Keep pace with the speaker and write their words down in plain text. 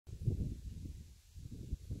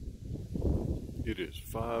It is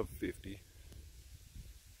 5:50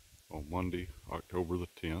 on Monday, October the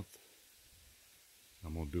 10th.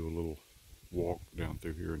 I'm going to do a little walk down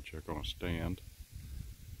through here and check on a stand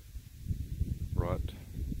right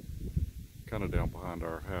kind of down behind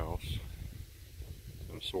our house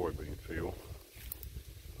in a soybean field.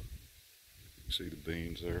 You can see the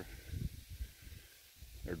beans there.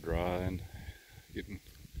 They're drying,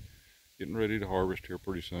 getting ready to harvest here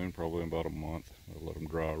pretty soon, probably in about a month. I'll let them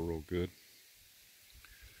dry real good.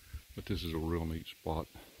 But this is a real neat spot.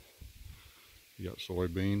 You got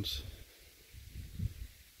soybeans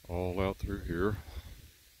all out through here.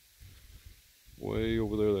 Way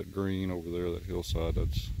over there, that green over there, that hillside,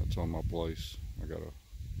 that's on my place. I got a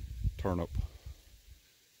turnip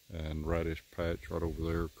and radish patch right over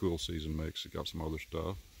there, cool season mix. It got some other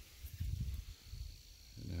stuff.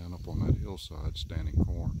 And then up on that hillside, standing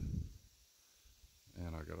corn.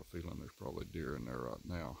 And I got a feeling there's probably deer in there right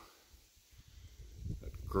now.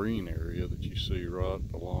 That green area that you see right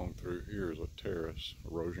along through here is a terrace,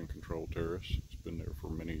 erosion control terrace. It's been there for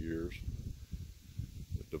many years.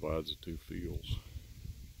 It divides the two fields.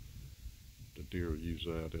 The deer use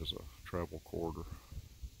that as a travel corridor.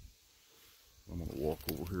 I'm going to walk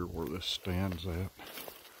over here where this stands at.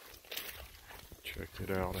 Check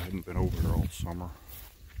it out. I hadn't been over here all summer.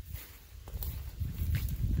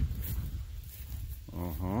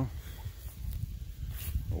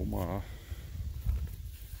 Oh my.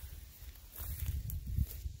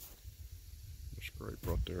 The scrape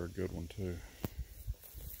right there, a good one too.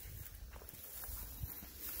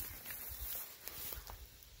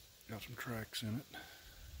 Got some tracks in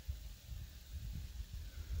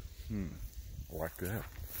it. I like that.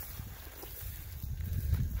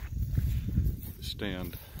 The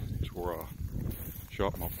stand is where I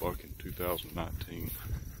shot my buck in 2019.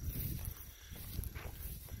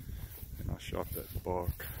 And I shot that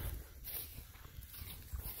buck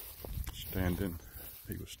standing,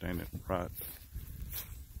 he was standing right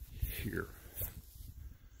here.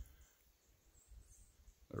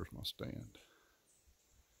 There's my stand.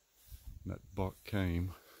 And that buck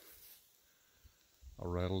came, I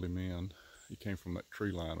rattled him in. He came from that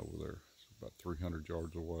tree line over there. It's about 300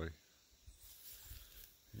 yards away.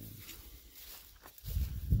 And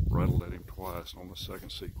rattled at him twice. On the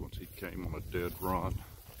second sequence, he came on a dead run.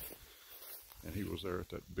 And he was there at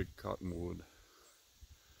that big cottonwood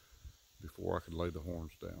before I could lay the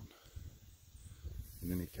horns down.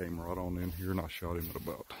 And then he came right on in here and I shot him at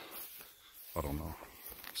about, I don't know,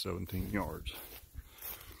 17 yards.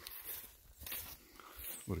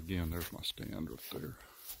 But again, there's my stand right there.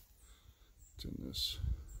 It's in this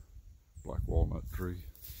black walnut tree.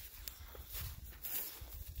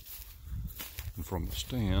 And from the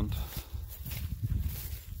stand,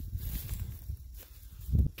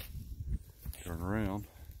 turn around,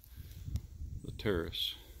 the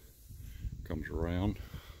terrace comes around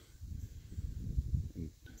and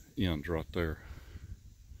ends right there.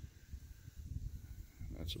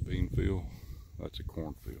 That's a bean field, that's a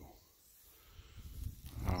cornfield.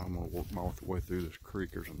 I'm going to work my way through this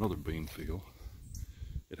creek. There's another bean field.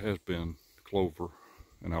 It has been clover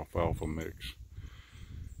and alfalfa mix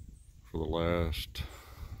for the last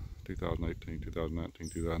 2018, 2019,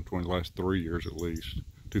 2020, last 3 years at least,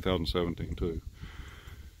 2017 too.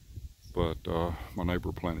 But my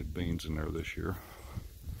neighbor planted beans in there this year.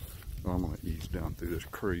 So I'm going to ease down through this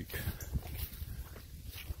creek.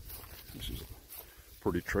 This is a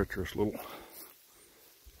pretty treacherous little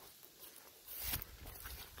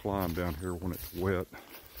climb down here when it's wet.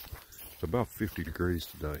 It's about 50 degrees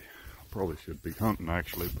today. I probably should be hunting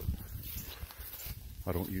actually, but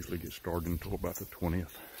I don't usually get started until about the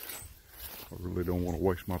 20th. I really don't want to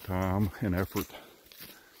waste my time and effort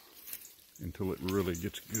until it really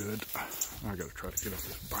gets good. I gotta try to get up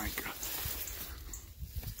this bank.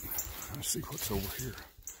 Let's see what's over here.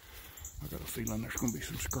 I got a feeling there's gonna be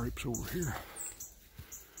some scrapes over here.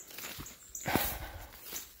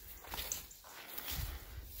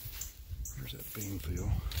 There's that bean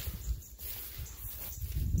field.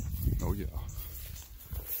 Oh yeah.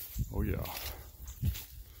 Oh yeah.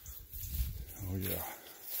 Oh yeah.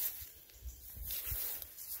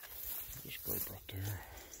 There's a scrape right there.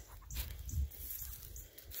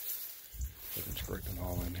 They've been scraping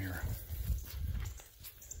all in here.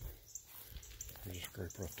 There's a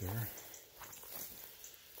scrape right there.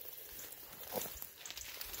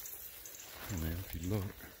 And then if you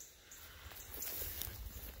look,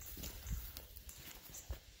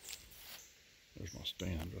 there's my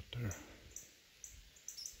stand right there.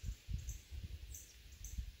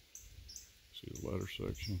 See the ladder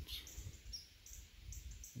sections.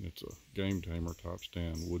 And it's a game tamer type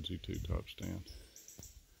stand, woodsy 2 type stand.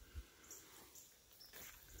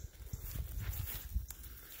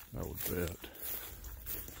 I would bet that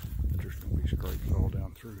there's going to be scrapes all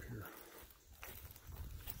down through here.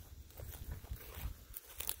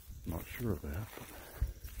 I'm not sure of that,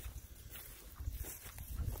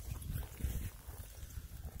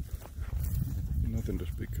 but nothing to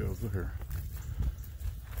speak of there.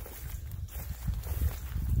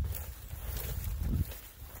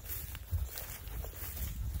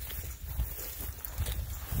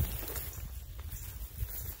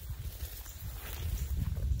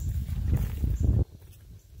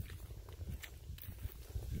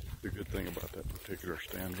 The good thing about that particular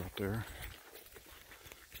stand right there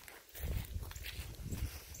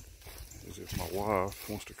is if my wife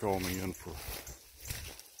wants to call me in for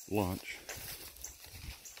lunch.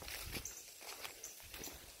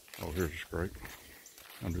 Oh, here's a scrape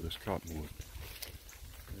under this cottonwood.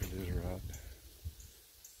 There it is right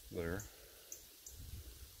there.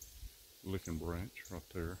 Licking branch right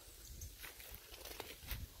there.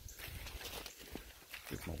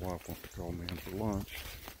 If my wife wants to call me in for lunch,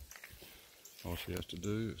 all she has to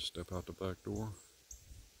do is step out the back door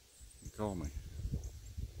and call me.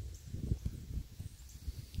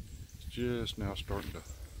 It's just now starting to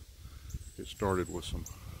get started with some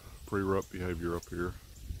pre-rut behavior up here,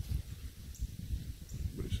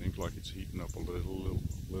 but it seems like it's heating up a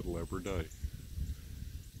little every day.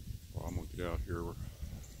 Well, I'm gonna get out here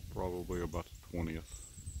probably about the 20th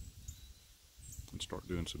and start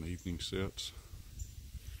doing some evening sets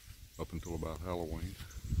up until about Halloween.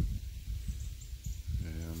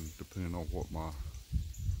 And depending on what my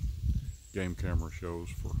game camera shows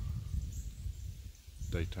for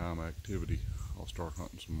daytime activity, I'll start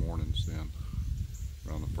hunting some mornings then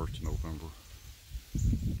around the 1st of November.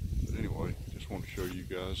 But anyway, just want to show you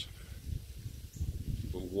guys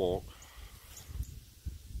a little walk,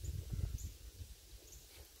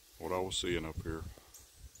 what I was seeing up here.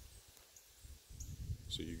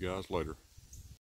 See you guys later.